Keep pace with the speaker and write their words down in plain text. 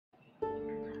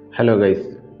Hello guys,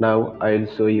 now I will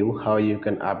show you how you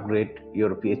can upgrade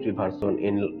your PHP version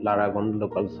in Laragon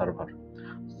local server.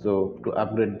 So to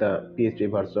upgrade the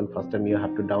PHP version, first time you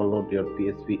have to download your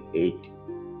PHP 8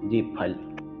 zip file.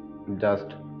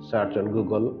 Just search on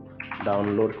Google,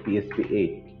 download PHP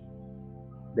 8.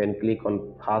 Then click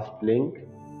on first link,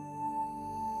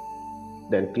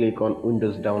 then click on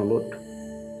Windows download.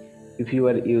 If you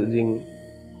are using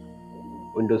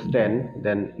Windows 10,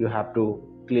 then you have to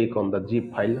click on the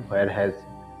zip file where has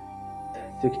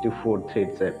 64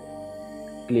 threads.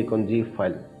 Click on zip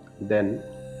file, then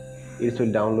it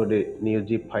will download a new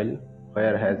zip file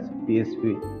where has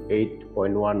PHP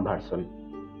 8.1 version.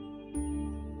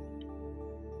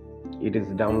 It is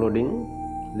downloading.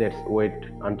 Let's wait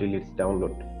until it's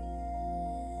download.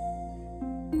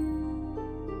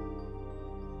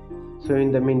 So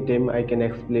in the meantime, I can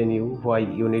explain you why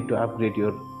you need to upgrade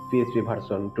your PHP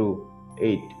version to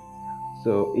 8.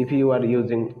 So if you are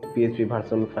using PHP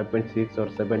version 5.6 or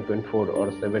 7.4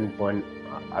 or 7.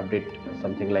 Update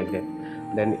something like that,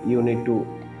 then you need to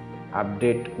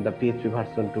update the PHP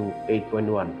version to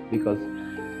 8.1 because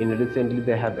in recently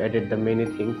they have added the many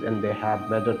things and they have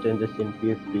major changes in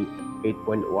PHP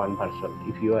 8.1 version.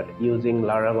 If you are using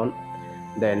Laragon,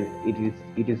 then it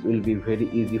is will be very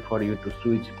easy for you to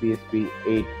switch PHP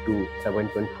 8 to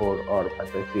 7.4 or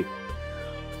 5.6.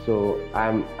 So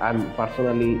I'm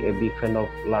personally a big fan of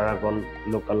Laragon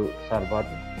local server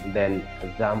than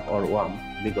XAMPP or WAMP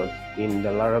because in the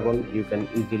Laragon you can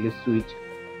easily switch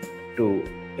to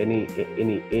any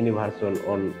version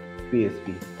on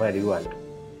PHP where you want.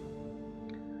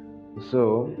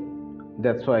 So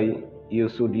that's why you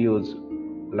should use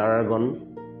Laragon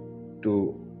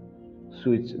to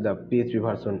switch the PHP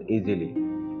version easily.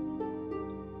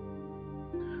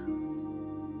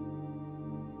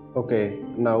 Okay,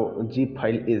 now zip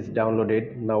file is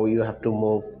downloaded. Now you have to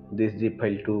move this zip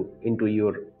file into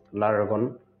your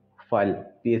Laragon file,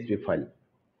 PHP file.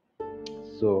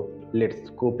 So let's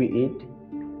copy it.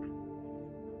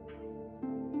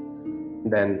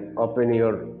 Then open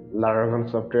your Laragon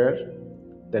software.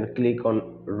 Then click on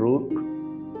root.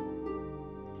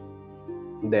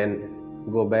 Then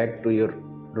go back to your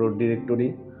root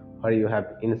directory where you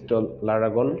have installed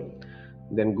Laragon.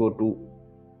 Then go to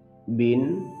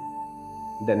bin,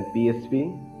 then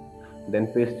PHP, then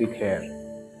paste it here.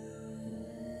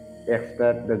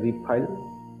 Extract the zip file.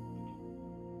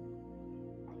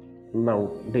 Now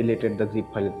deleted the zip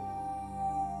file.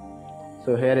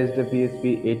 So here is the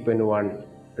PHP 8.1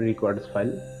 records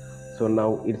file. So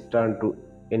now it's time to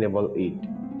enable it.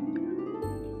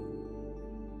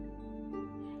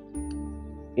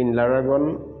 In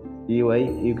Laragon UI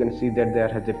you can see that there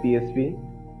has a PHP.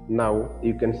 Now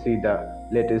you can see the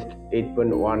latest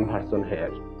 8.1 version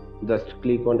here. Just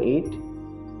click on it,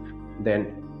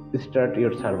 then start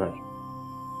your server.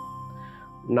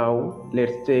 Now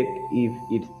let's check if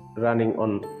it's running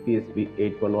on PHP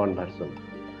 8.1 version.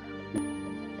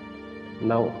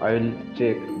 Now I will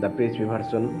check the PHP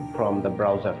version from the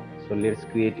browser. So let's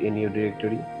create a new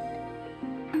directory,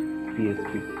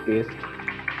 PHP paste,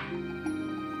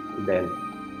 then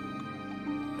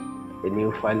a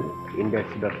new file,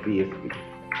 index.php.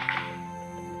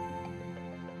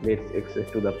 Let's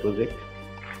access to the project.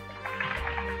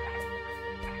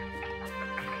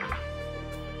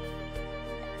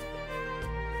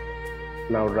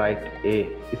 Now write a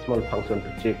small function to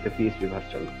check the PHP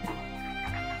version.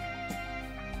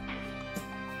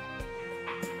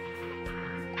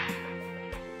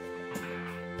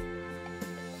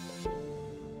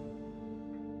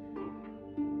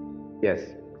 Yes,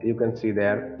 you can see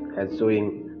there as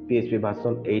showing PHP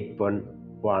version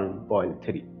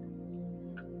 8.1.3.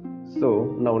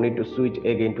 So now need to switch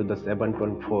again to the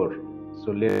 7.4.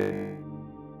 So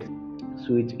let's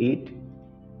switch it.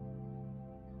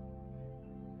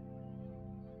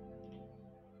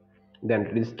 Then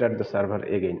restart the server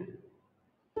again.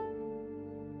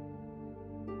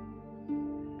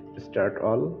 Start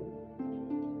all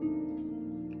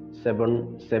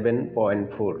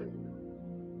 7.4.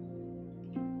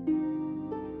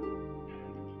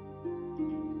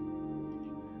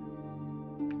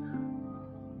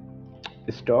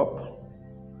 Stop.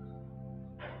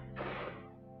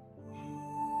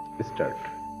 Start.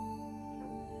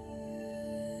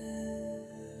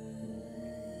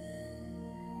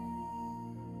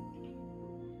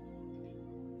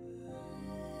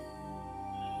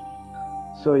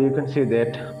 So you can see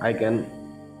that I can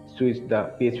switch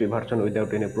the PHP version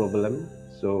without any problem.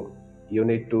 So you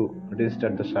need to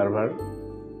restart the server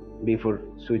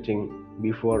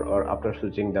before or after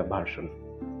switching the version.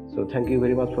 So thank you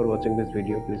very much for watching this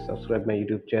video. Please subscribe my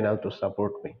YouTube channel to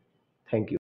support me. Thank you.